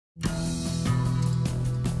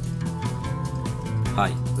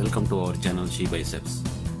Hi, welcome to our channel She Biceps.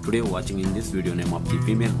 Today watching in this video name of the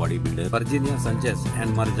female bodybuilder Sanchez and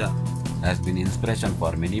Marja has been inspiration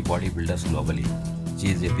for many bodybuilders globally. She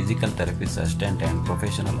is a physical therapist assistant and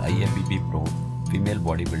professional IFBB pro female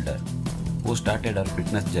bodybuilder who started her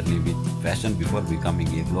fitness journey with fashion before becoming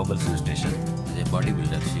a global sensation. As a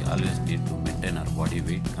bodybuilder, she always needs to maintain her body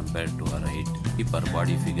weight compared to her height, keep her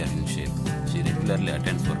body figure in shape. She regularly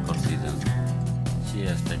attends workout seasons. She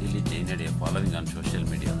has steadily gained a following on social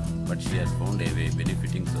media, but she has found a way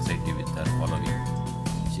benefiting society with her following.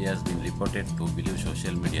 She has been reported to believe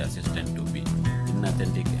social media assistant to be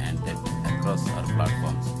inauthentic and dead across her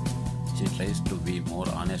platforms. She tries to be more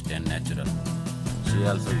honest and natural. She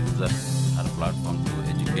also uses her platform to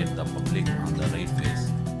educate the public on the right ways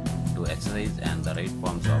to exercise and the right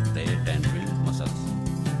forms of diet and build muscles.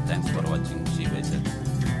 Thanks for watching She Biceps.